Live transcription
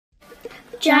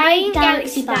Giant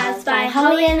Galaxy Bars by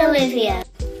Holly and Olivia.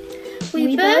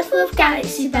 We both love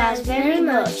Galaxy Bars very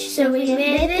much, so we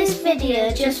made this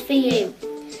video just for you.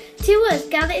 To us,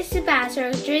 Galaxy Bars are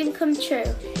a dream come true.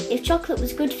 If chocolate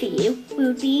was good for you, we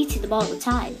would be eating them all the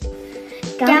time.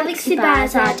 Galaxy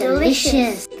Bars are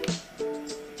delicious.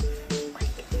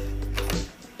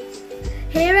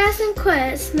 Here are some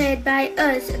quotes made by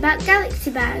us about Galaxy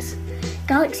Bars.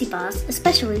 Galaxy Bars,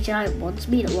 especially giant ones,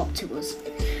 mean a lot to us.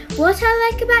 What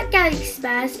I like about Galaxy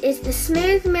Bars is the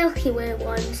smooth Milky Way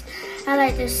ones. I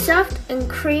like the soft and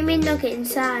creamy nugget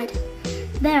inside.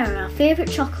 They are our favourite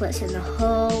chocolates in the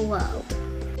whole world.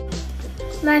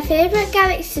 My favourite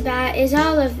Galaxy Bar is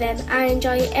all of them. I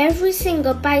enjoy every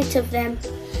single bite of them.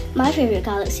 My favourite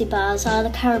Galaxy Bars are the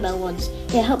caramel ones.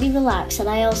 They help me relax and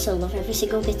I also love every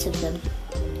single bit of them.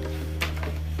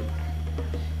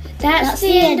 That's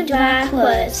the end of our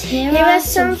quotes. Here are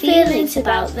some feelings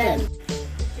about them.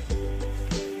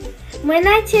 When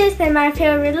I taste them, I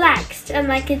feel relaxed and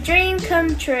like a dream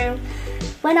come true.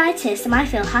 When I taste them, I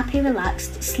feel happy,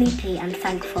 relaxed, sleepy and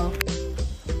thankful.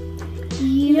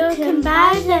 You can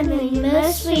buy them in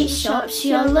most sweet shops,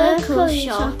 your local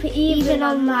shop, even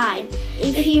online.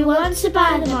 If you want to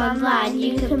buy them online,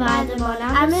 you can buy them on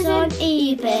Amazon,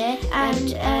 eBay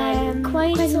and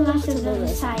quite a lot of other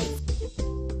sites.